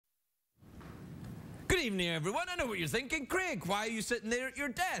evening, everyone. I know what you're thinking. Craig, why are you sitting there at your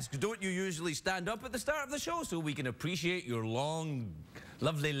desk? Don't you usually stand up at the start of the show so we can appreciate your long,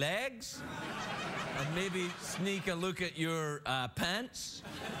 lovely legs? And maybe sneak a look at your pants?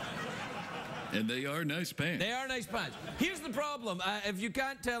 And they are nice pants. They are nice pants. Here's the problem. If you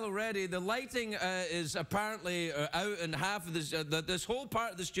can't tell already, the lighting is apparently out in half of this. This whole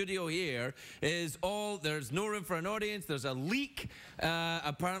part of the studio here is all. There's no room for an audience. There's a leak.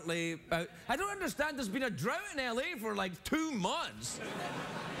 Apparently, I don't understand. There's been a drought in LA for like 2 months.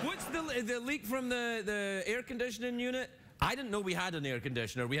 What's the leak from the air conditioning unit? I didn't know we had an air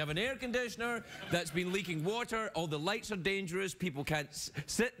conditioner. We have an air conditioner that's been leaking water. All the lights are dangerous. People can't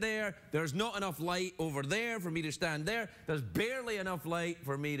sit there. There's not enough light over there for me to stand there. There's barely enough light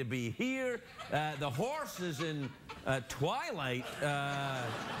for me to be here. The horse is in twilight out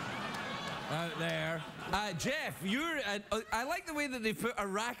there. Jeff, you're... I like the way that they put a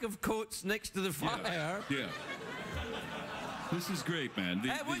rack of coats next to the fire. Yeah. This is great, man.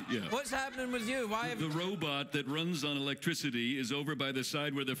 What's happening with you? Why have the robot that runs on electricity is over by the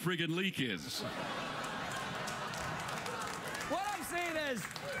side where the friggin' leak is. What I'm saying is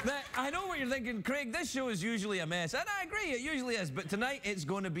that I know what you're thinking, Craig. This show is usually a mess, and I agree, it usually is. But tonight it's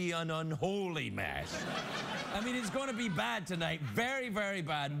going to be an unholy mess. I mean, it's going to be bad tonight. Very, very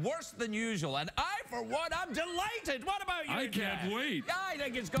bad. Worse than usual. And I, for one, I'm delighted. What about you, I can't wait. I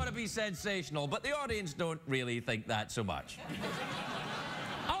think it's going to be sensational, but the audience don't really think that so much.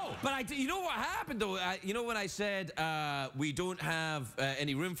 Oh, but you know what happened, though? You know when I said we don't have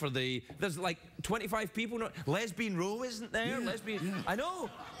any room for there's like 25 people. Lesbian row isn't there? Yeah, lesbian. yeah. I know.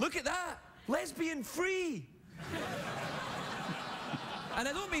 Look at that. Lesbian free. And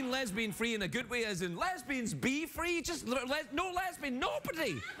I don't mean lesbian free in a good way, as in lesbians be free, just no lesbian,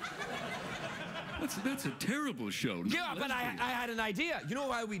 nobody. That's a terrible show. No Yeah, but I had an idea. You know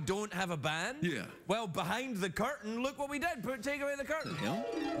why we don't have a band? Yeah. Well, behind the curtain, look what we did. Take away the curtain. The hell?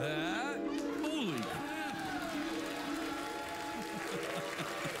 Holy crap.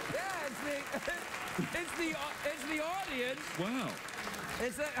 Yeah, it's the audience. Wow.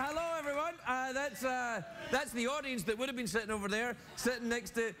 Hello, everyone. That's the audience that would have been sitting over there, sitting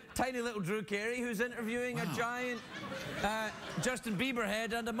next to tiny little Drew Carey, who's interviewing a giant Justin Bieber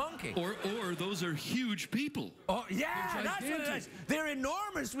head and a monkey. Or those are huge people. Oh, yeah, that's what it is. They're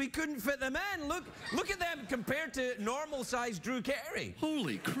enormous. We couldn't fit them in. Look at them compared to normal-sized Drew Carey.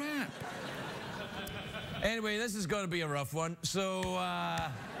 Holy crap. Anyway, this is going to be a rough one. So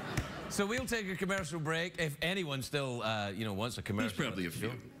we'll take a commercial break if anyone still, wants a commercial. There's probably a few.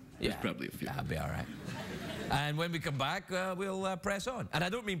 Yeah. There's probably a few. That'll be all right. And when we come back, we'll press on. And I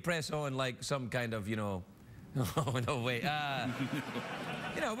don't mean press on like some kind of, oh, no, wait.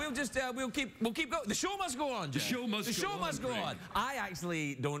 We'll keep going. The show must go on, Jeff. The show must go on. I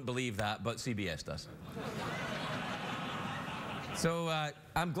actually don't believe that, but CBS does. So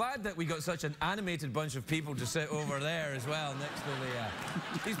I'm glad that we got such an animated bunch of people to sit over there as well next to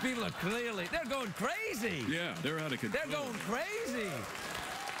the... These people are clearly... They're going crazy. Yeah, they're out of control. They're going crazy.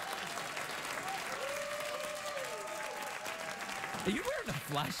 Are you wearing a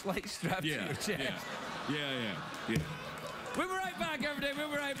flashlight strapped to your chest? Yeah. We'll be right back, everybody. We'll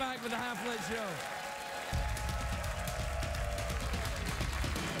be right back with the Half-Lit Show.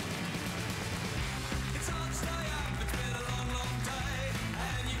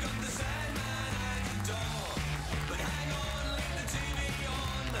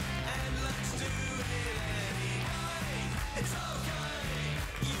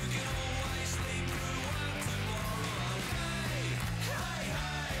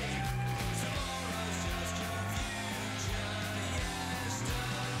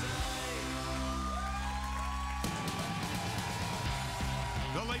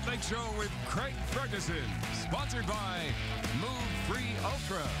 The Late Late Show with Craig Ferguson, sponsored by Move Free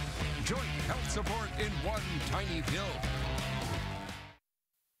Ultra. Joint health support in one tiny pill.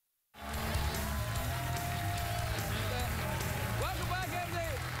 Welcome back, everybody.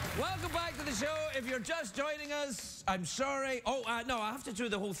 Welcome back to the show. If you're just joining us, I'm sorry. Oh, no, I have to do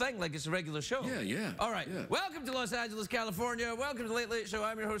the whole thing like it's a regular show. Yeah. All right. Yeah. Welcome to Los Angeles, California. Welcome to the Late Late Show.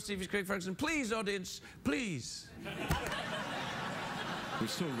 I'm your host, Stevie Craig Ferguson. Please, audience, please. They're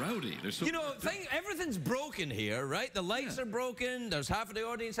so rowdy. They're so... Everything's broken here, right? The lights are broken. There's half of the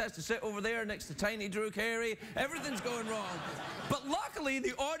audience has to sit over there next to tiny Drew Carey. Everything's going wrong. But luckily,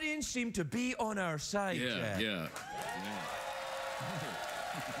 the audience seemed to be on our side. Yeah.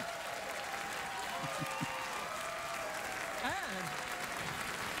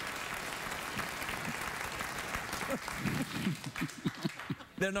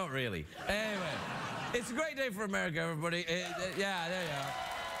 They're not really. Anyway, it's a great day for America, everybody. Yeah, there you are.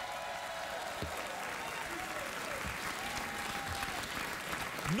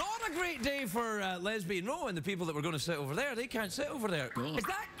 a great day for Lesbian Row and the people that were going to sit over there. They can't sit over there. Oh. Is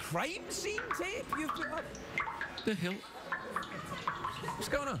that crime scene tape you've put up? The hell? What's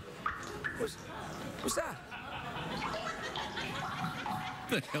going on? What's that?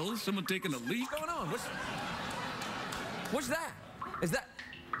 The hell? Is someone taking a leak? What's going on? What's that? Is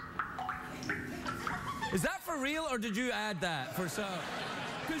that for real, or did you add that for some?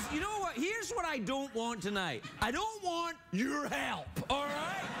 Because you know what? Here's what I don't want tonight. I don't want your help, all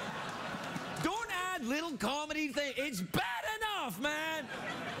right? Don't add little comedy thing. It's bad enough, man.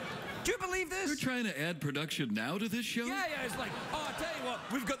 Do you believe this? You're trying to add production now to this show? Yeah, it's like, oh, I'll tell you what,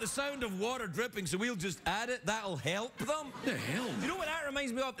 we've got the sound of water dripping, so we'll just add it. That'll help them. The hell? You know what that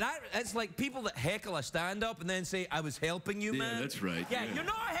reminds me of? It's like people that heckle a stand-up and then say, I was helping you, man. Yeah, that's right. Yeah, you're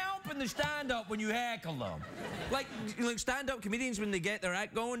not helping the stand-up when you heckle them. Like stand-up comedians, when they get their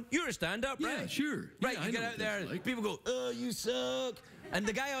act going, you're a stand-up, right? Yeah, sure. Right, Yeah, you I get know out what there, that's like. people go, oh, you suck. And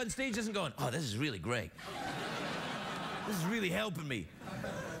the guy on stage isn't going, oh, this is really great. This is really helping me.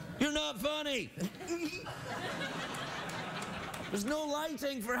 You're not funny. There's no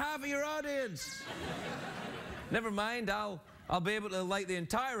lighting for half of your audience. Never mind, I'll be able to light the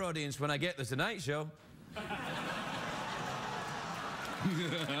entire audience when I get the Tonight Show.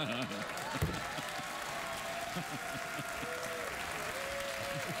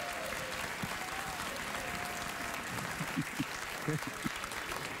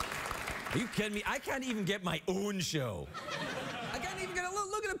 Are you kidding me? I can't even get my own show. I can't even get a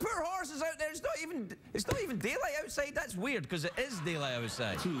look at the poor horses out there. It's not even daylight outside. That's weird because it is daylight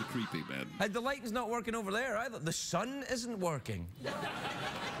outside. It's a little creepy, man. And the lighting's not working over there either. The sun isn't working.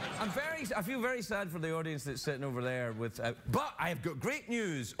 I feel very sad for the audience that's sitting over there with. But I have got great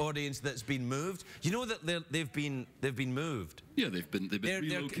news, audience that's been moved. You know that they've been moved. Yeah, they've been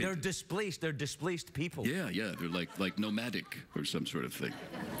relocated. They're displaced. They're displaced people. Yeah, they're like nomadic or some sort of thing.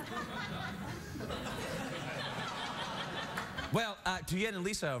 Well, Tuyen and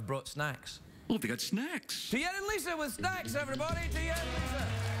Lisa have brought snacks. Oh, they got snacks. Tuyen and Lisa with snacks, everybody. Tuyen and Lisa.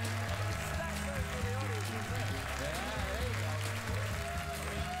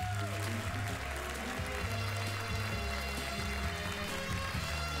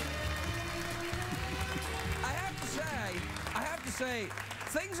 I have to say,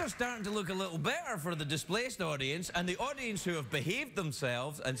 things are starting to look a little better for the displaced audience, and the audience who have behaved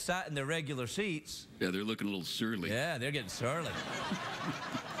themselves and sat in their regular seats. Yeah, they're looking a little surly. Yeah, they're getting surly.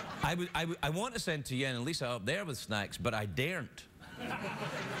 I want to send Tuyen and Lisa up there with snacks, but I daren't.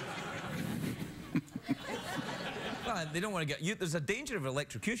 Well, they don't want to get you. There's a danger of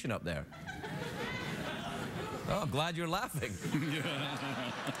electrocution up there. Oh, I'm glad you're laughing.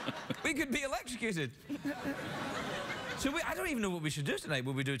 We could be electrocuted. So I don't even know what we should do tonight.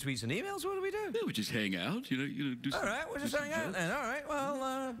 Will we do tweets and emails? What do we do? Yeah, we just hang out, do All right, we'll just hang out then. All right,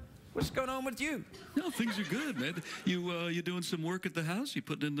 well, what's going on with you? No, things are good, man. You doing some work at the house? You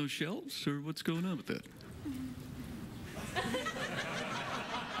putting in those shelves, or what's going on with that?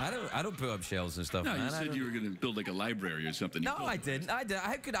 I don't put up shelves and stuff, No, man. you said you were going to build like a library or something. No, I didn't.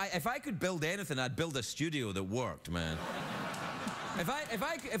 If I could build anything, I'd build a studio that worked, man.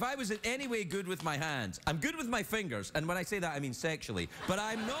 If I was in any way good with my hands, I'm good with my fingers, and when I say that, I mean sexually, but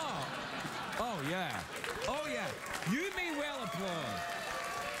I'm not. Oh, yeah. Oh, yeah. You may well applaud.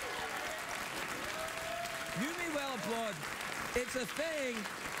 You may well applaud. It's a thing.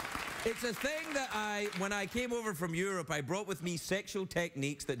 It's a thing that when I came over from Europe, I brought with me sexual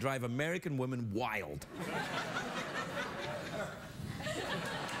techniques that drive American women wild.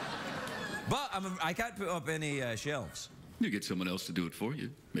 But I can't put up any shelves. You get someone else to do it for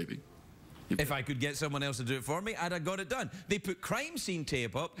you, maybe. If I could get someone else to do it for me, I'd have got it done. They put crime scene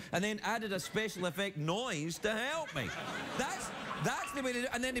tape up and then added a special effect noise to help me. That's the way to do it.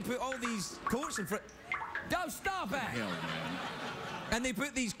 And then they put all these coats in front. Don't stop it! Hell, man. And they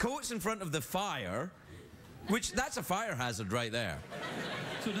put these coats in front of the fire, which that's a fire hazard right there.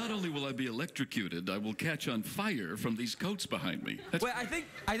 So not only will I be electrocuted, I will catch on fire from these coats behind me. Well,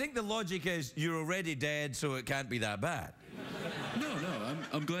 I think the logic is you're already dead, so it can't be that bad. No,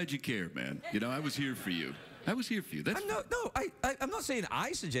 I'm glad you care, man. I was here for you. I was here for you. I'm not saying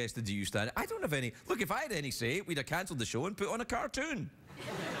I suggested you stand. I don't have any. Look, if I had any say, we'd have cancelled the show and put on a cartoon.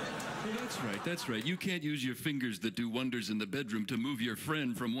 Well, that's right. You can't use your fingers that do wonders in the bedroom to move your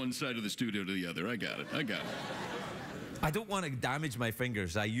friend from one side of the studio to the other. I got it. I don't want to damage my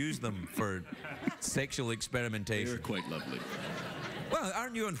fingers. I use them for sexual experimentation. They're quite lovely. Well,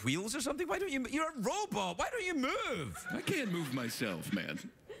 aren't you on wheels or something? Why don't you? You're a robot. Why don't you move? I can't move myself, man.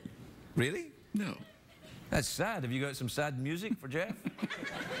 Really? No. That's sad. Have you got some sad music for Jeff?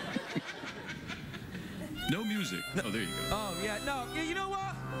 No music. No. Oh, there you go. Oh, yeah, no, you know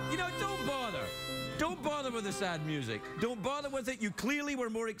what? You know, don't bother. Don't bother with the sad music. Don't bother with it. You clearly were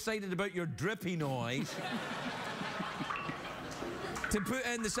more excited about your drippy noise. To put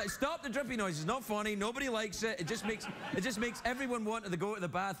in the... Stop the drippy noise. It's not funny. Nobody likes it. It just makes everyone want to go to the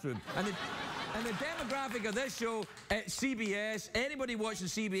bathroom. And the demographic of this show at CBS, anybody watching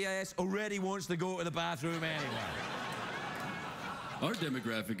CBS already wants to go to the bathroom anyway. Our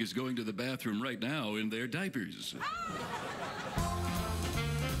demographic is going to the bathroom right now in their diapers.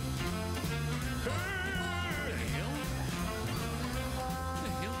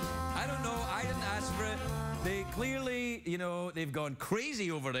 I don't know. I didn't ask for it. They clearly, you know, they've gone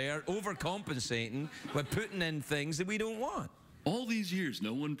crazy over there, overcompensating by putting in things that we don't want. All these years,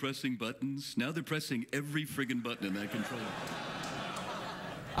 no one pressing buttons. Now they're pressing every friggin' button in that controller.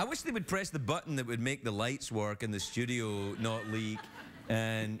 I wish they would press the button that would make the lights work and the studio not leak,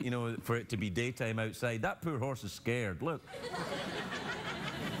 and, you know, for it to be daytime outside. That poor horse is scared. Look.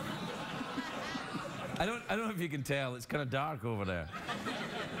 I don't know if you can tell. It's kind of dark over there.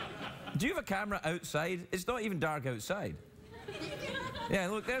 Do you have a camera outside? It's not even dark outside. Yeah,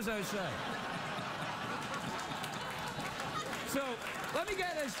 look, there's outside. So, let me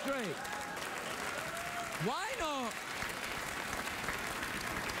get this straight.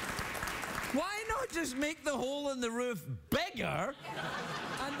 Why not just make the hole in the roof bigger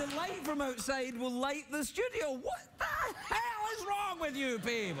and the light from outside will light the studio? What the hell is wrong with you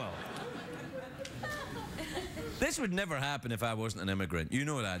people? This would never happen if I wasn't an immigrant. You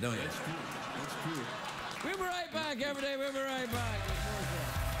know that, don't you? That's true. That's true. We'll be right back, everybody. We'll be right back.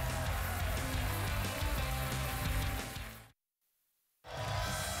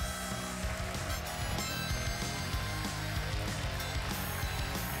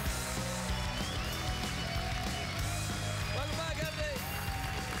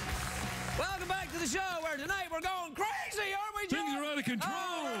 Welcome back to the show where tonight we're going crazy, aren't we, John? Things are out of control.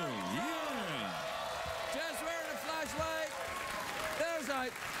 Oh. Yeah. Just wearing a flashlight. There's a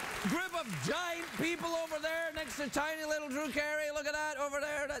group of giant people over there next to tiny little Drew Carey. Look at that over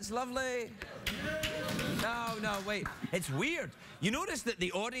there. That's lovely. No, wait. It's weird. You notice that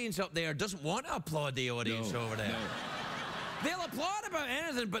the audience up there doesn't want to applaud the audience over there. No. They'll applaud about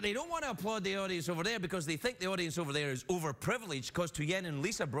anything, but they don't want to applaud the audience over there because they think the audience over there is overprivileged because Tuyen and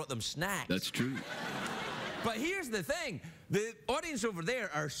Lisa brought them snacks. That's true. But here's the thing. The audience over there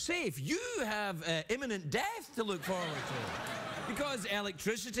are safe. You have imminent death to look forward to because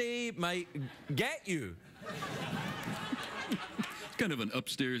electricity might get you. Kind of an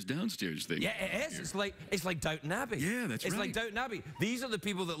upstairs downstairs thing. Yeah, it is. It's like Downton Abbey. Yeah, that's It's right. like Downton Abbey. These are the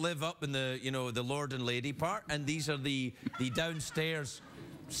people that live up in the, you know, the lord and lady part, and these are the downstairs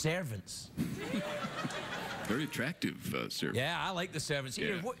servants. Very attractive, sir. Yeah, I like the servants.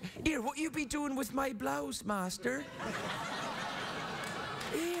 Here, Yeah. what you be doing with my blouse, master?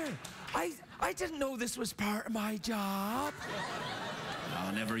 Here, I didn't know this was part of my job. Oh,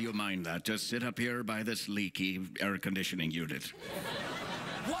 never you mind that. Just sit up here by this leaky air conditioning unit.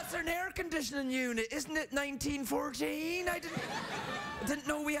 What's an air conditioning unit? Isn't it 1914? I didn't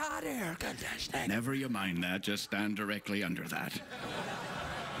know we had air conditioning. Never you mind that. Just stand directly under that.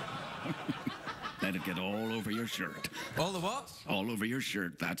 Let it get all over your shirt. All the what? All over your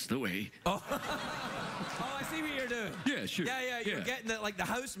shirt. That's the way. Oh, I see what you're doing. Yeah, sure. Yeah, you're getting it like the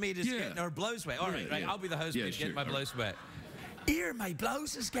housemaid is getting her blouse wet. All right, Yeah. I'll be the housemaid getting my blouse wet. Here, my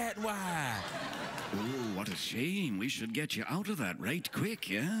blouse is getting wet. Oh, what a shame. We should get you out of that right quick,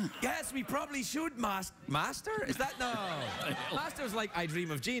 yeah? Yes, we probably should, Master? Is that no? Master's like I Dream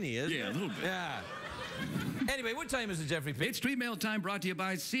of Jeannie, isn't it? Yeah, a little bit. Yeah. Anyway, what time is it, Jeffrey P? It's Street Mail time, brought to you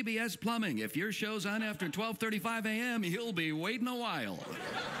by CBS Plumbing. If your show's on after 12:35 a.m., you'll be waiting a while.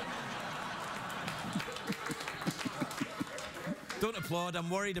 Don't applaud. I'm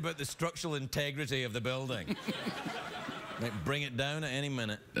worried about the structural integrity of the building. Might bring it down at any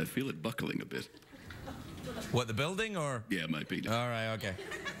minute. I feel it buckling a bit. What, the building or? Yeah, it might be. All right, okay.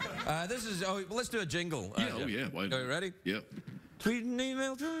 This is, let's do a jingle. Yeah, why not? Are you ready? Yep. Tweet and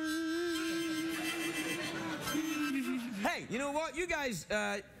email. Hey, you know what? You guys,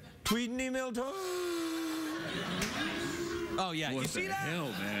 tweet and email. Oh, yeah. What you see the that? hell,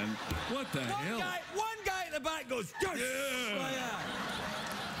 man? What the hell? One guy in the back goes, yes! Yeah.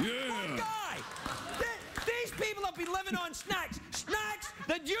 Yeah. One guy! These people have been living on snacks. Snacks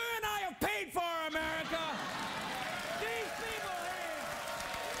that you and I have paid for, America. These people here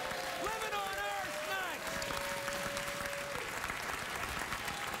living on our snacks.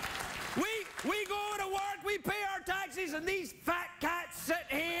 We go to work, we pay our taxes, and these fat cats sit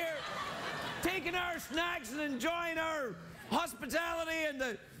here taking our snacks and enjoying our hospitality and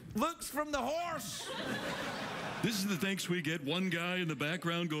looks from the horse. This is the thanks we get. One guy in the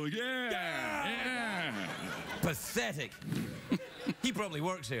background going, yeah. Pathetic. He probably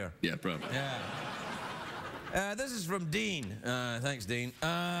works here. Yeah, probably. Yeah. This is from Dean. Thanks, Dean.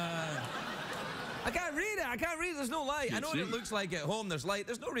 I can't read it. I can't read it. There's no light. I know what it looks like at home. There's light.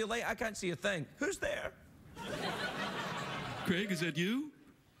 There's no real light. I can't see a thing. Who's there? Craig, is that you?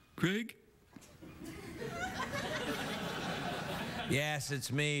 Craig? Yes,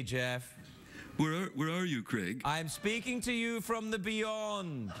 it's me, Jeff. Where are you, Craig? I'm speaking to you from the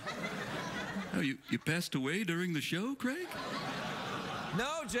beyond. Oh, you passed away during the show, Craig?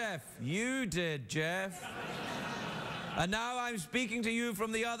 No, Jeff. You did, Jeff. And now I'm speaking to you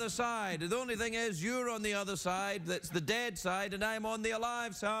from the other side. The only thing is, you're on the other side. That's the dead side, and I'm on the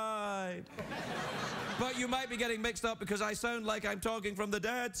alive side. But you might be getting mixed up because I sound like I'm talking from the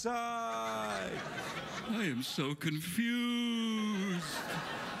dead side. I am so confused.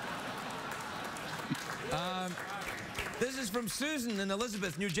 This is from Susan in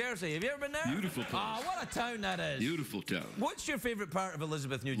Elizabeth, New Jersey. Have you ever been there? Beautiful place. Oh, what a town that is. Beautiful town. What's your favorite part of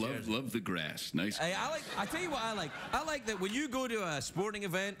Elizabeth, New Jersey? Love the grass. Nice. I tell you what I like. I like that when you go to a sporting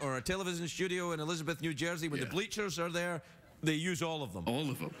event or a television studio in Elizabeth, New Jersey, when the bleachers are there, they use all of them. All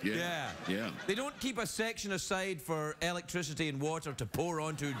of them, yeah. They don't keep a section aside for electricity and water to pour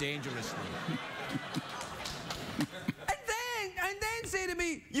onto dangerously. and then say to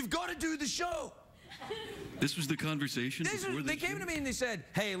me, you've got to do the show. This was the conversation before they came to me and they said,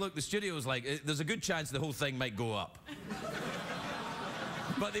 hey, look, the studio's like, there's a good chance the whole thing might go up.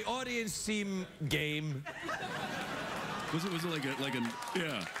 But the audience seem game. Was it like a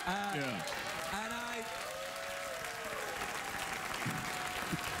yeah.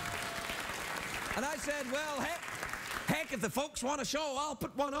 And I said, well, heck, if the folks want a show, I'll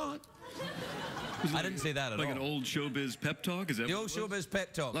put one on. I didn't say that at all. Like an old showbiz pep talk? Is that the old showbiz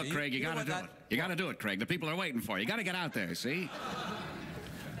pep talk? Look, Craig, you gotta do it. You gotta do it, Craig. The people are waiting for you. You gotta get out there, see?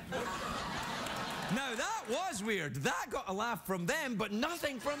 Now, that was weird. That got a laugh from them, but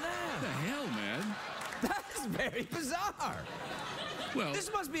nothing from them. What the hell, man? That's very bizarre. Well,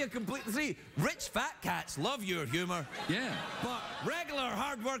 this must be a complete... See, rich fat cats love your humor. Yeah. But regular,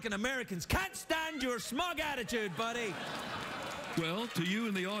 hard-working Americans can't stand your smug attitude, buddy. Well, to you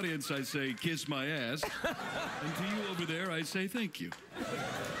in the audience, I say, kiss my ass. And to you over there, I say, thank you. All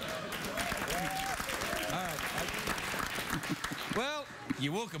right. Well,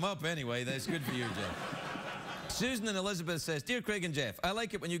 you woke him up anyway. That's good for you, Jeff. Susan and Elizabeth says, Dear Craig and Jeff, I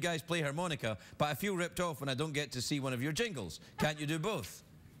like it when you guys play harmonica, but I feel ripped off when I don't get to see one of your jingles. Can't you do both?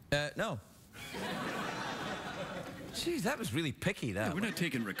 No. Jeez, that was really picky, that. Yeah, we're not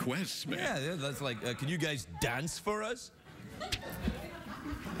taking requests, man. Yeah, that's like, can you guys dance for us?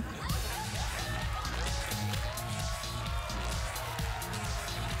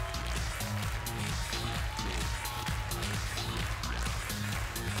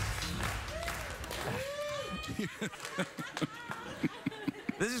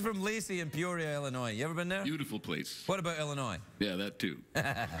 This is from Lacey in Peoria, Illinois. You ever been there? Beautiful place. What about Illinois? Yeah, that too.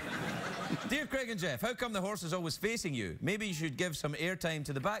 Dear Craig and Jeff, how come the horse is always facing you? Maybe you should give some airtime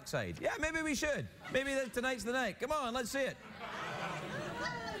to the backside. Yeah, maybe we should. Maybe tonight's the night. Come on, let's see it.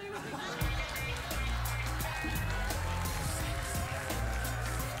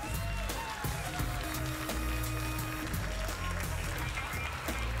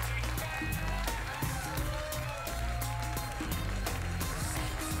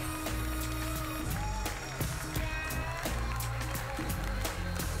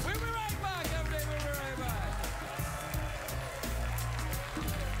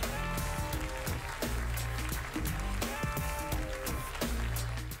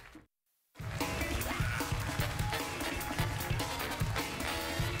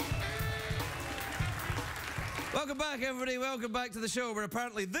 Welcome back, everybody. Welcome back to the show where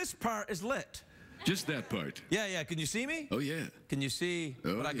apparently this part is lit. Just that part. Yeah. Can you see me? Oh, yeah. Can you see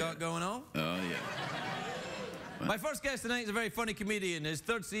what I got going on? Oh, yeah. My first guest tonight is a very funny comedian. His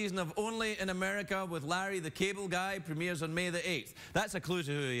third season of Only in America with Larry the Cable Guy premieres on May the 8th. That's a clue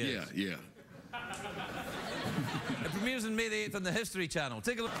to who he is. Yeah. It premieres on May the 8th on the History Channel.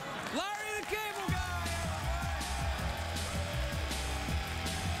 Take a look. Larry the Cable Guy!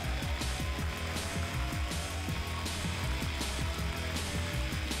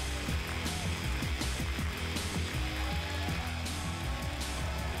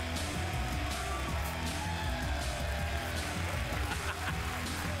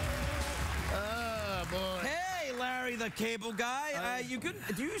 The Cable Guy.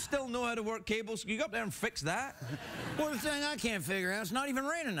 Do you still know how to work cables? You go up there and fix that? Well, the thing I can't figure out, it's not even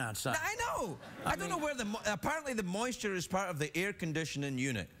raining outside. I know. I don't know where apparently the moisture is part of the air conditioning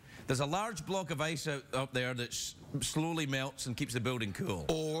unit. There's a large block of ice out there that slowly melts and keeps the building cool.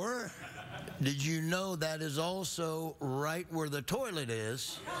 Or did you know that is also right where the toilet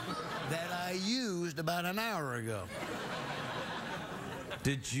is that I used about an hour ago?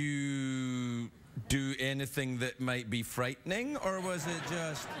 Did you do anything that might be frightening, or was it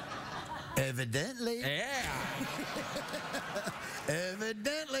just... Evidently. Yeah.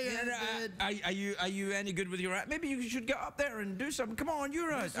 Evidently, Are you any good with your... Maybe you should get up there and do something. Come on,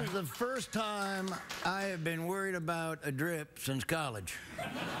 you're a... This is the first time I have been worried about a drip since college.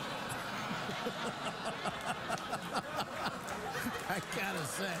 I gotta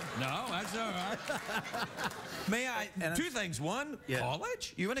say. No, that's all right. May I... Two things. One,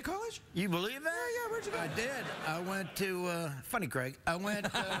 college? You went to college? You believe that? Yeah, where'd you go? I did. I went to... funny, Craig. I went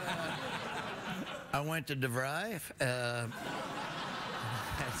to DeVry.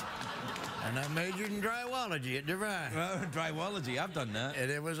 And I majored in drywology at DeVry. Drywology, I've done that. And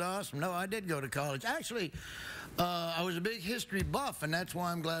it was awesome. No, I did go to college. Actually, I was a big history buff, and that's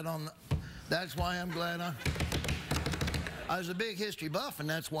why I'm glad on... I was a big history buff, and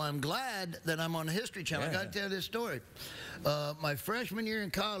that's why I'm glad that I'm on the History Channel. I got to tell this story. My freshman year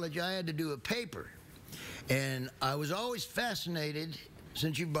in college, I had to do a paper, and I was always fascinated,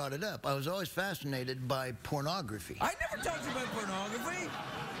 since you brought it up, I was always fascinated by pornography. I never talked about pornography.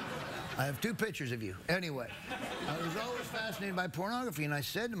 I have 2 pictures of you. Anyway, I was always fascinated by pornography, and I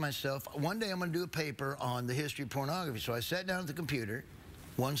said to myself, one day I'm going to do a paper on the history of pornography. So I sat down at the computer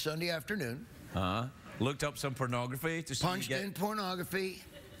one Sunday afternoon. Looked up some pornography to see... Punched in pornography.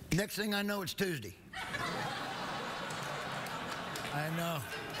 Next thing I know, it's Tuesday. I know.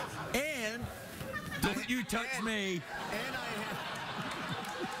 And... Don't you touch me. And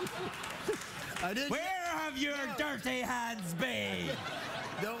I didn't... Where have your dirty hands been?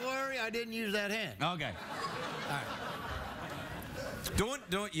 Don't worry, I didn't use that hand. Okay. All right.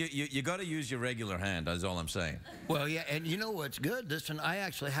 You got to use your regular hand, that's all I'm saying. Well, yeah, and you know what's good? Listen, I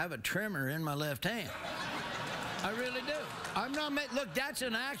actually have a trimmer in my left hand. I really do. I'm not, look, that's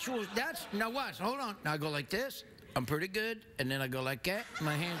an actual, now watch, hold on. Now I go like this, I'm pretty good, and then I go like that,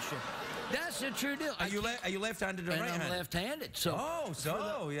 my hand's shut. That's the true deal. Are you left-handed or right-handed? I'm left-handed, so.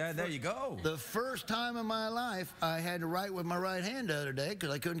 Oh, yeah, there you go. The first time in my life, I had to write with my right hand the other day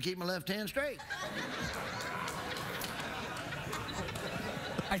because I couldn't keep my left hand straight.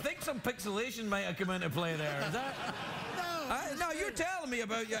 I think some pixelation might have come into play there. Is that? No, you're telling me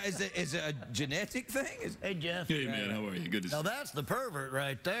about... Is it a genetic thing? Hey, Jeff. Hey, man, how are you? Good to see you. Now, that's the pervert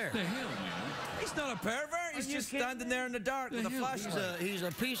right there. The hell, man? He's not a pervert. He's just standing there in the dark with a flashlight. He's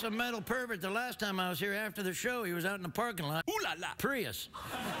a piece of metal pervert. The last time I was here after the show, he was out in the parking lot. Ooh la la. Prius.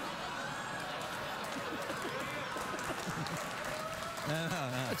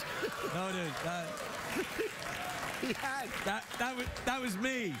 No, dude. That was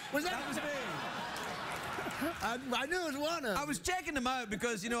me. That was me. I knew it was one of them. I was checking them out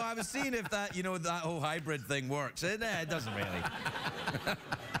because, I was seeing if that, that whole hybrid thing works. It doesn't really.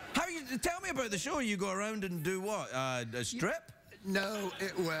 Tell me about the show. You go around and do what? A strip? No,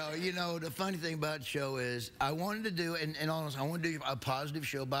 well, the funny thing about the show is I wanted to do, and honestly, I wanted to do a positive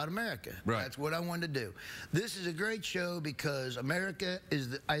show about America. Right. That's what I wanted to do. This is a great show because America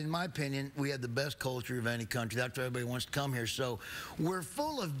is, in my opinion, we have the best culture of any country. That's why everybody wants to come here. So we're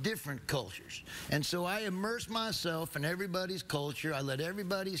full of different cultures. And so I immerse myself in everybody's culture. I let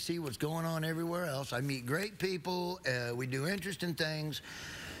everybody see what's going on everywhere else. I meet great people. We do interesting things.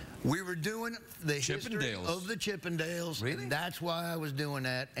 We were doing the history of the Chippendales. Really? And that's why I was doing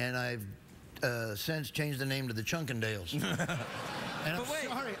that, and I've since changed the name to the Chunkendales. And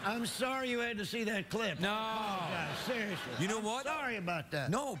I'm sorry you had to see that clip. No. Oh, God, seriously. You know what? Sorry about that.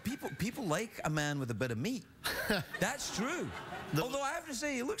 No, people like a man with a bit of meat. That's true. Although I have to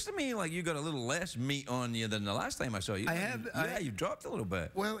say, it looks to me like you got a little less meat on you than the last time I saw you. You dropped a little bit.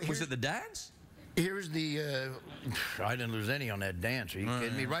 Well, was it the dance? Here's the, I didn't lose any on that dance. Are you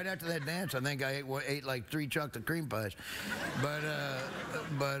kidding me? Right after that dance, I think I ate like 3 chocolate cream pies. But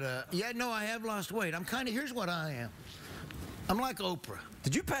yeah, no, I have lost weight. Here's what I am. I'm like Oprah.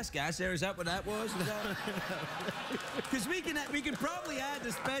 Did you pass gas there? Is that what that was? Because we can probably add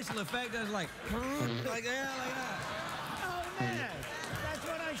the special effect that's like that, like that. Oh, man. That's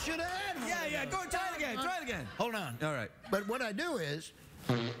what I should have had. Yeah, go try it again. Try it again. Hold on. All right. But what I do is...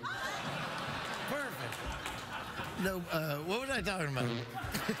 Perfect. No, what was I talking about?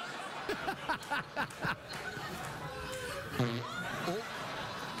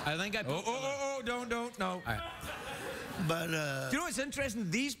 I think I... don't, no. All right. But, do you know what's interesting?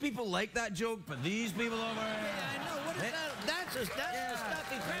 These people like that joke, but these people over here... Yeah, I know. What is that? That's a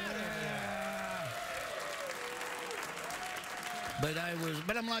stuffy crowd. But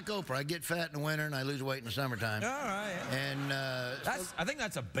I'm like Oprah. I get fat in the winter and I lose weight in the summertime. All right. And I think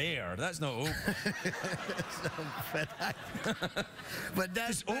that's a bear. That's not Oprah. but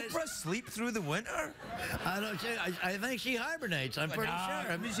Does Oprah sleep through the winter? I don't. I think she hibernates. I'm pretty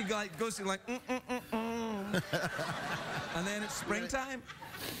sure. I mean, she goes through like, and then it's springtime.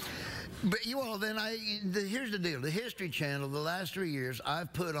 But here's the deal. The History Channel, the last 3 years,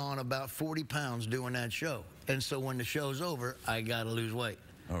 I've put on about 40 pounds doing that show. And so when the show's over, I got to lose weight.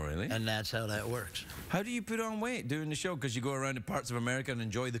 Oh, really? And that's how that works. How do you put on weight doing the show? Because you go around to parts of America and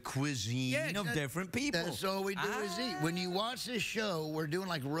enjoy the cuisine of different people. That's all we do is eat. When you watch this show, we're doing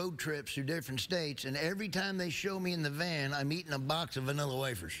like road trips through different states, and every time they show me in the van, I'm eating a box of vanilla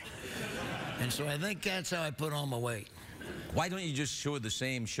wafers. And so I think that's how I put on my weight. Why don't you just show the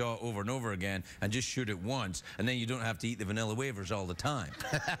same shot over and over again and just shoot it once, and then you don't have to eat the vanilla wafers all the time?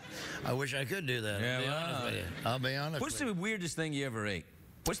 I wish I could do that. Yeah, I'll be honest with you. I'll be honest. What's the weirdest thing you ever ate?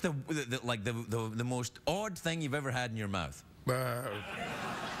 What's the most odd thing you've ever had in your mouth?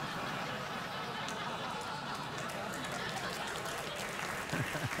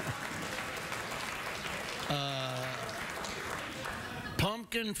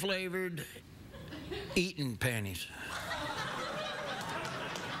 Pumpkin flavored eating panties.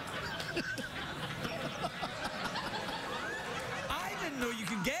 I didn't know you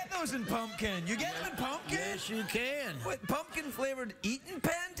could get those in pumpkin. You get them in pumpkin? Yes, you can. What, pumpkin-flavored eating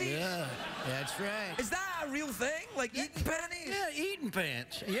panties? Yeah, that's right. Is that a real thing? Like eating panties? Yeah, eating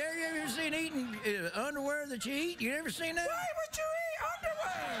pants. You ever seen eating underwear that you eat? You ever seen that? Why would you eat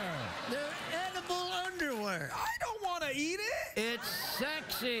underwear? They're edible underwear. I don't want to eat it. It's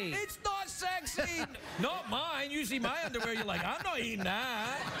sexy. It's not sexy. Not mine. You see my underwear, you're like, I'm not eating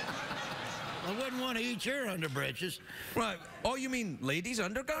that. I wouldn't want to eat your underbreeches. Right. Oh, you mean ladies'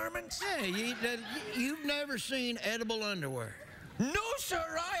 undergarments? Yeah, you've never seen edible underwear. No,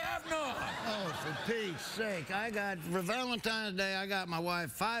 sir, I have not. Oh, for Pete's sake. For Valentine's Day, I got my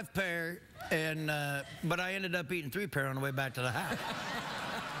wife 5 pair, but I ended up eating 3 pair on the way back to the house.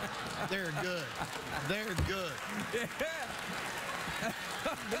 They're good. They're good. Yeah.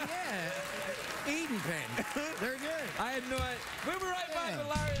 But yeah, eating pants. They're good. I had no idea. We'll be right back with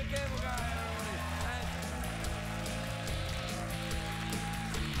Larry the Cable Guy.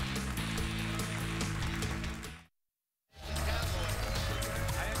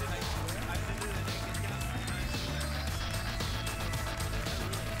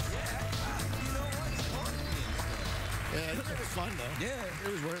 Yeah, it was fun, though. Yeah.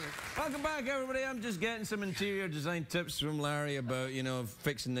 It was worth it. Welcome back, everybody. I'm just getting some interior design tips from Larry about,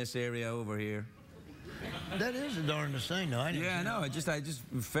 fixing this area over here. That is the darndest thing, though. I know. I just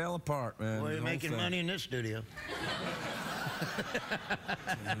fell apart, man. Well, you're making money in this studio.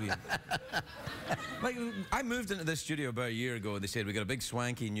 Like, I moved into this studio about a year ago. They said, we got a big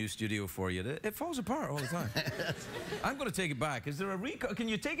swanky new studio for you. It falls apart all the time. I'm going to take it back. Is there a Can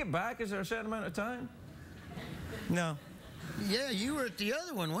you take it back? Is there a certain amount of time? No. Yeah, you were at the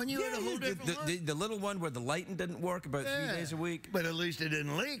other one, weren't you? At a whole different one? The little one where the lighting didn't work about 3 days a week. But at least it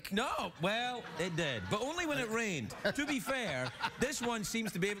didn't leak. No, well, it did. But only when it rained. To be fair, this one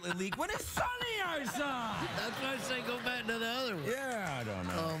seems to be able to leak when it's sunny outside. That's why I say go back to the other one. Yeah, I don't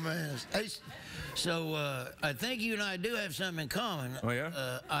know. Oh, man. Hey, so I think you and I do have something in common. Oh,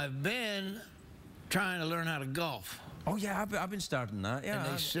 yeah? I've been trying to learn how to golf. Oh, yeah, I've been starting that, yeah.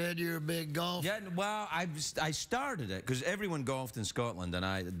 And they said you're a big golfer. Yeah, well, I started it because everyone golfed in Scotland, and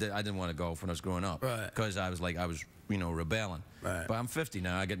I didn't want to golf when I was growing up. Right. Because I was rebelling. Right. But I'm 50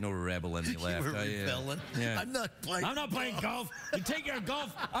 now. I get no rebel in me left. You were rebelling? Yeah. I'm not playing golf. You take your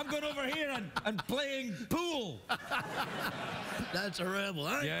golf. I'm going over here and playing pool. That's a rebel.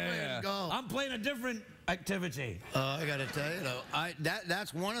 I ain't playing golf. I'm playing a different activity. I got to tell you, though,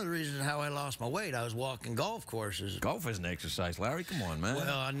 that's one of the reasons how I lost my weight. I was walking golf courses. Golf is an exercise, Larry. Come on, man.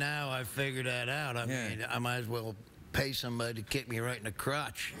 Well, now I figured that out. I mean, I might as well pay somebody to kick me right in the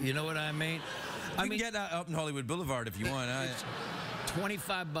crotch. You know what I mean? You can get that up in Hollywood Boulevard if you want. It's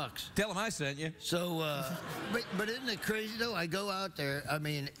 $25. Tell them I sent you. So, but isn't it crazy, though? I go out there. I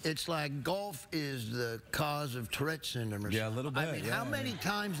mean, it's like golf is the cause of Tourette syndrome or something. Yeah, a little bit. I mean, how many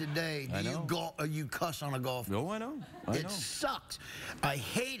times a day do you cuss on a golf course? Oh, I know. It sucks. I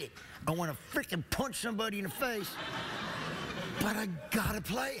hate it. I want to freaking punch somebody in the face. But I gotta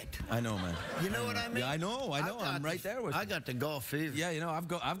play it. I know, man. You know what I mean? Yeah, I know. I'm right there with you. I got the golf fever. Yeah, I've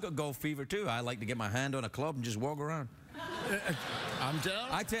got golf fever too. I like to get my hand on a club and just walk around. I'm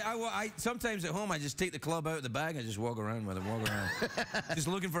telling you. Sometimes at home I just take the club out of the bag and just walk around with it. Just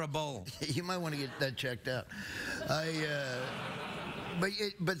looking for a ball. You might want to get that checked out.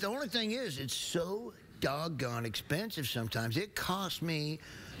 But the only thing is, it's so doggone expensive sometimes. It cost me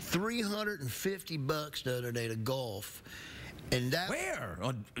 $350 the other day to golf. And that Where?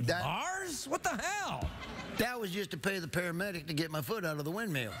 On Mars? What the hell? That was just to pay the paramedic to get my foot out of the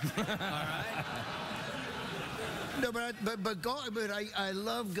windmill. All right. No, but I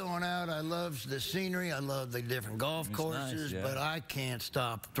love going out. I love the scenery. I love the different golf courses. Nice, yeah. But I can't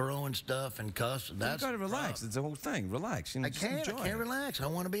stop throwing stuff and cussing. That's you got to relax. It's the whole thing. Relax. You know, I can't relax. I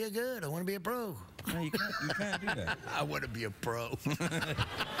want to be a good. I want to be a pro. No, you can't do that. I want to be a pro.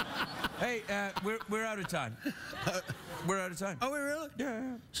 Hey, we're out of time. We're out of time. Are we really?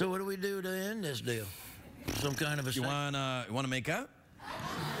 Yeah. So what do we do to end this deal? Some kind of a. You wanna make out?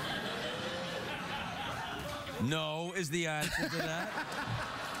 No is the answer to that.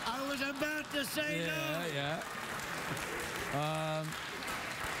 I was about to say no. Yeah.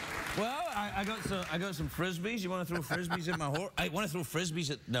 Well, I got some frisbees. You want to throw frisbees at my horse? I want to throw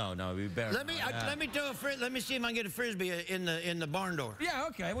frisbees at. No, we better. Let me throw a let me see if I can get a frisbee in the barn door. Yeah,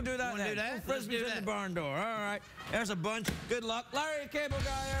 okay, we'll do that. Want to do that? Frisbees Let's do in that. the barn door. All right. There's a bunch. Good luck, Larry, cable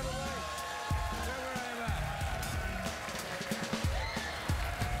guy, everybody. We're right back.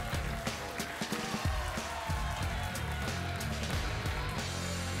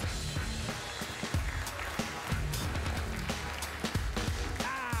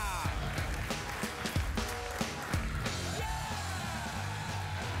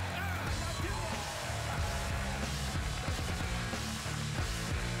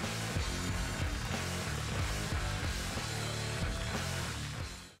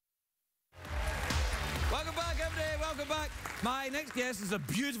 Welcome back. My next guest is a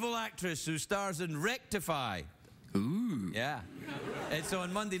beautiful actress who stars in Rectify. Ooh. Yeah. It's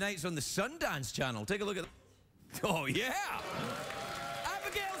on Monday nights on the Sundance Channel. Take a look at. Oh yeah.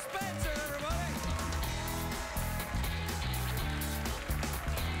 Abigail Spencer, everybody.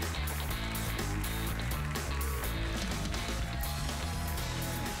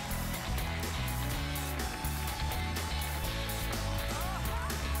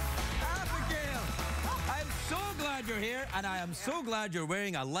 You're here, and I am so glad you're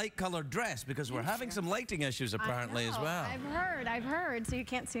wearing a light-colored dress because we're having some lighting issues apparently as well. I've heard. So you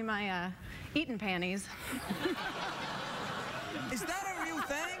can't see my eating panties. Is that a real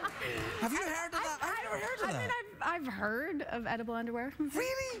thing? Have you heard of that? I've never heard of that. I mean, I've heard of edible underwear.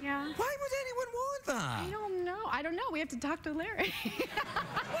 Really? Yeah. Why would anyone want that? I don't know. We have to talk to Larry.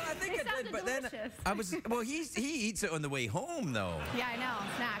 Well, I think It I did, but sounded then delicious. Well, he eats it on the way home though. Yeah, I know.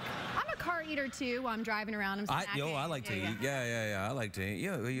 Snack. I'm a car eater too. While I'm driving around, I'm snacking. I like to eat. Yeah. I like to eat.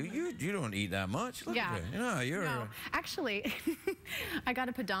 You don't eat that much. Look at you. You're. No, actually, I got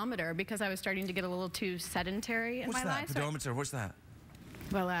a pedometer because I was starting to get a little too sedentary in my life. What's that? Pedometer? What's that?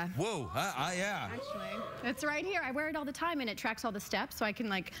 Well, Whoa, yeah. actually, it's right here. I wear it all the time, and it tracks all the steps, so I can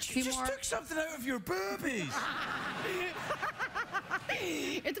like You be just more. took something out of your boobies.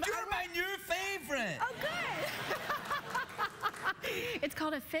 You're my new favorite. Oh, good. It's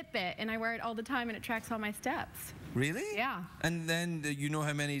called a Fitbit, and I wear it all the time, and it tracks all my steps. Really? Yeah. And then you know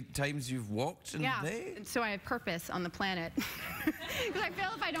how many times you've walked in a day? So I have purpose on the planet. Because I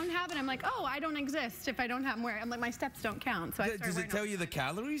feel if I don't have it, I'm like, oh, I don't exist. If I don't have I'm like, my steps don't count. So Does it tell you the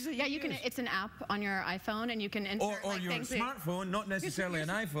calories that you you can. use? It's an app on your iPhone, and you can insert Or like, your things smartphone, not necessarily an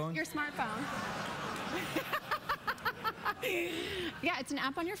iPhone. Your smartphone. Yeah, it's an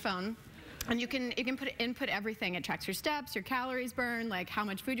app on your phone. And you can input everything. It tracks your steps, your calories burned, like how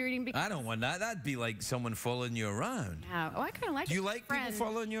much food you're eating. I don't want that. That'd be like someone following you around. Yeah. Oh, I kind of like it. Do you like Friends. people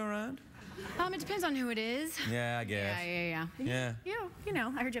following you around? It depends on who it is. Yeah, I guess. Yeah. You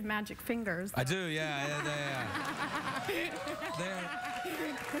know, I heard you have magic fingers. I do, yeah.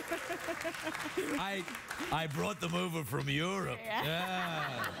 I brought them over from Europe. Yeah.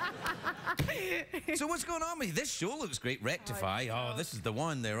 So what's going on with you? This show looks great. Rectify. Oh, this is the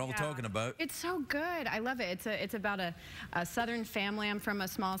one they're all talking about. It's so good. I love it. It's about a southern family. I'm from a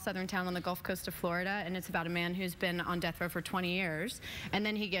small southern town on the Gulf Coast of Florida, and it's about a man who's been on death row for 20 years, and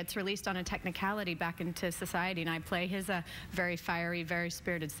then he gets released on a technicality back into society, and I play his very fiery, very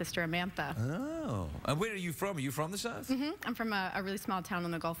spirited sister, Amantha. Oh. And where are you from? Are you from the South? Mm-hmm. I'm from a really small town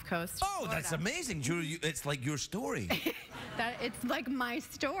on the Gulf Coast. Oh, Florida. that's amazing. It's like your story. It's like my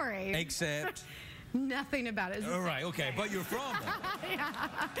story. Except... Nothing about it. All right, okay, but you're from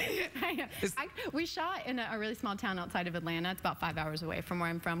Yeah. We shot in a really small town outside of Atlanta. It's about 5 hours away from where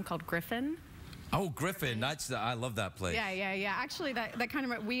I'm from, called Griffin. Oh, Griffin. I love that place. Yeah. Actually, that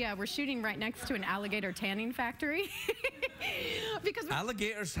kind of we're shooting right next to an alligator tanning factory. Because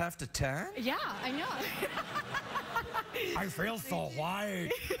alligators have to tan? Yeah, I know. I feel so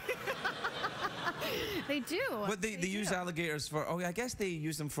white. They do. But they use do. alligators for, oh, I guess they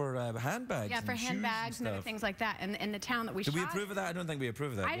use them for handbags. Yeah, for and shoes handbags and other stuff. things like that. And in the town that we Did shot. we approve of that? I don't think we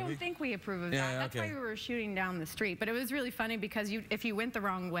approve of that. I did don't we? think we approve of Yeah, that. yeah, That's okay. why we were shooting down the street. But it was really funny because if you went the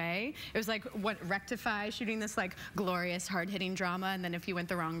wrong way, it was like what Rectify shooting this like glorious hard-hitting drama, and then if you went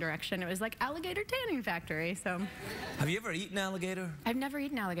the wrong direction, it was like alligator tanning factory. So Have you ever eaten alligator? I've never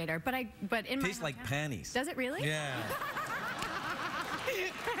eaten alligator, but in my Tastes like hometown- panties. Does it really? Yeah.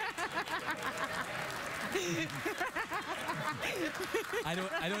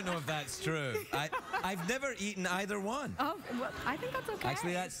 I don't know if that's true. I've never eaten either one. Oh, well, I think that's okay.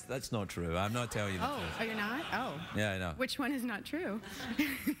 Actually, that's not true. I'm not telling you the Oh, truth. are you not? Oh. Yeah, I know. Which one is not true?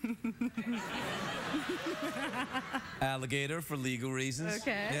 Alligator for legal reasons.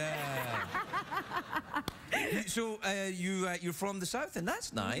 Okay. Yeah. So you're from the South, and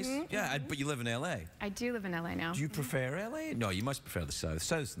that's nice. Yeah, but you live in LA. I do live in LA now. Do you prefer LA? No, you must prefer the South.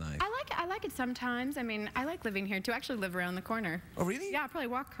 South's nice. I like it sometimes. I mean, I like living here too. I actually live around the corner. Oh, really? Yeah, I'll probably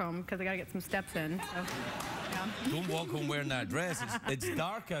walk home because I gotta get some steps in. So, yeah. Don't walk home wearing that dress. It's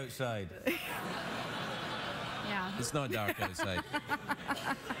dark outside. Yeah. It's not dark outside.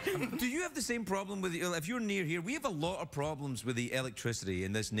 Do you have the same problem with if you're near here? We have a lot of problems with the electricity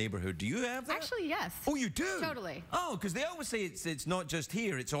in this neighborhood. Do you have that? Actually, yes. Oh, you do? Totally. Oh, because they always say it's not just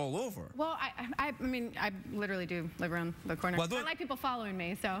here, it's all over. Well, I mean, I literally do live around the corner. Well, I like people following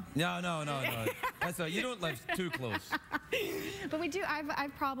me, so. No. That's all. You don't live too close. But we do. I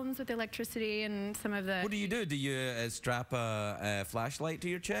have problems with electricity and some of the. What do you do? Do you strap a flashlight to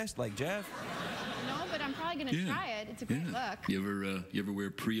your chest like Jeff? No, but I'm probably gonna try it. It's a great look. You ever wear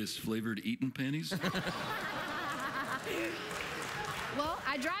Prius flavored Eaton panties? Well,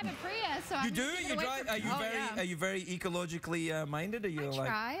 I drive a Prius, so You I'm do? just gonna You wait drive? for- Are you very ecologically minded? Are you I like?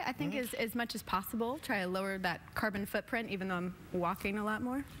 try. I think as much as possible, try to lower that carbon footprint, even though I'm walking a lot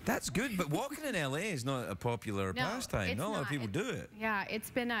more. That's good, but walking in LA is not a popular pastime. it's Not a lot of not. people do it. Yeah, it's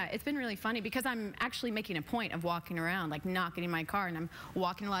been really funny because I'm actually making a point of walking around, like not getting in my car, and I'm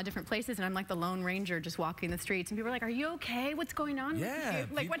walking a lot of different places, and I'm like the Lone Ranger just walking the streets, and people are like, "Are you okay? What's going on Yeah, with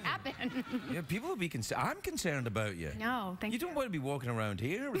you? Like, what people- happened?" Yeah, people will be concerned. I'm concerned about you. No, thank you. You don't want to be walking around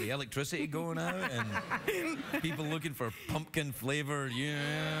here with the electricity going out and people looking for pumpkin flavor.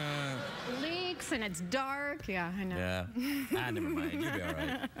 Yeah. Leaks and it's dark. Yeah, I know. Yeah. Never mind. You'll be all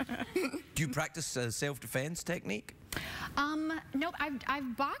right. Do you practice self-defense technique? Nope.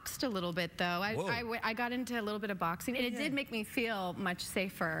 I've boxed a little bit though. I got into a little bit of boxing, and it did make me feel much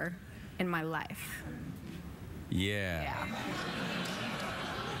safer in my life. Yeah. Yeah.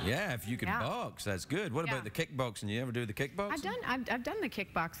 Yeah, if you can box, that's good. What about the kickboxing? You ever do the kickboxing? I've done the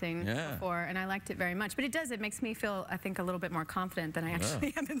kickboxing before, and I liked it very much. But it makes me feel, I think, a little bit more confident than I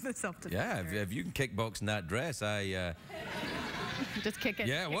actually am in the self-defense. Yeah, if you can kickbox in that dress, just kick it.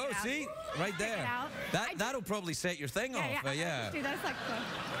 Yeah, kick whoa, it out. see? Right there. Kick it out. That'll probably set your thing off. Yeah. Dude, that's like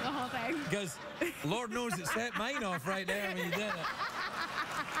the whole thing. Because Lord knows it set mine off right there when you did it.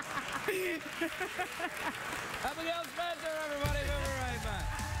 Abigail Spencer, everybody. We'll be right back.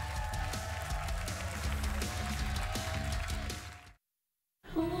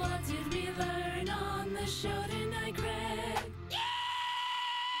 What did we learn on the show tonight, Greg?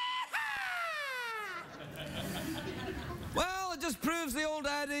 Well, it just proves the old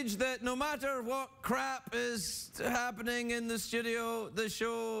adage that no matter what crap is happening in the studio, the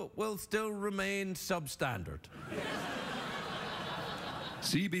show will still remain substandard.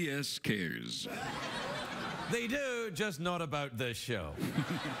 CBS cares. They do, just not about this show.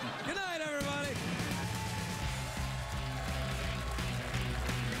 Good night, everybody.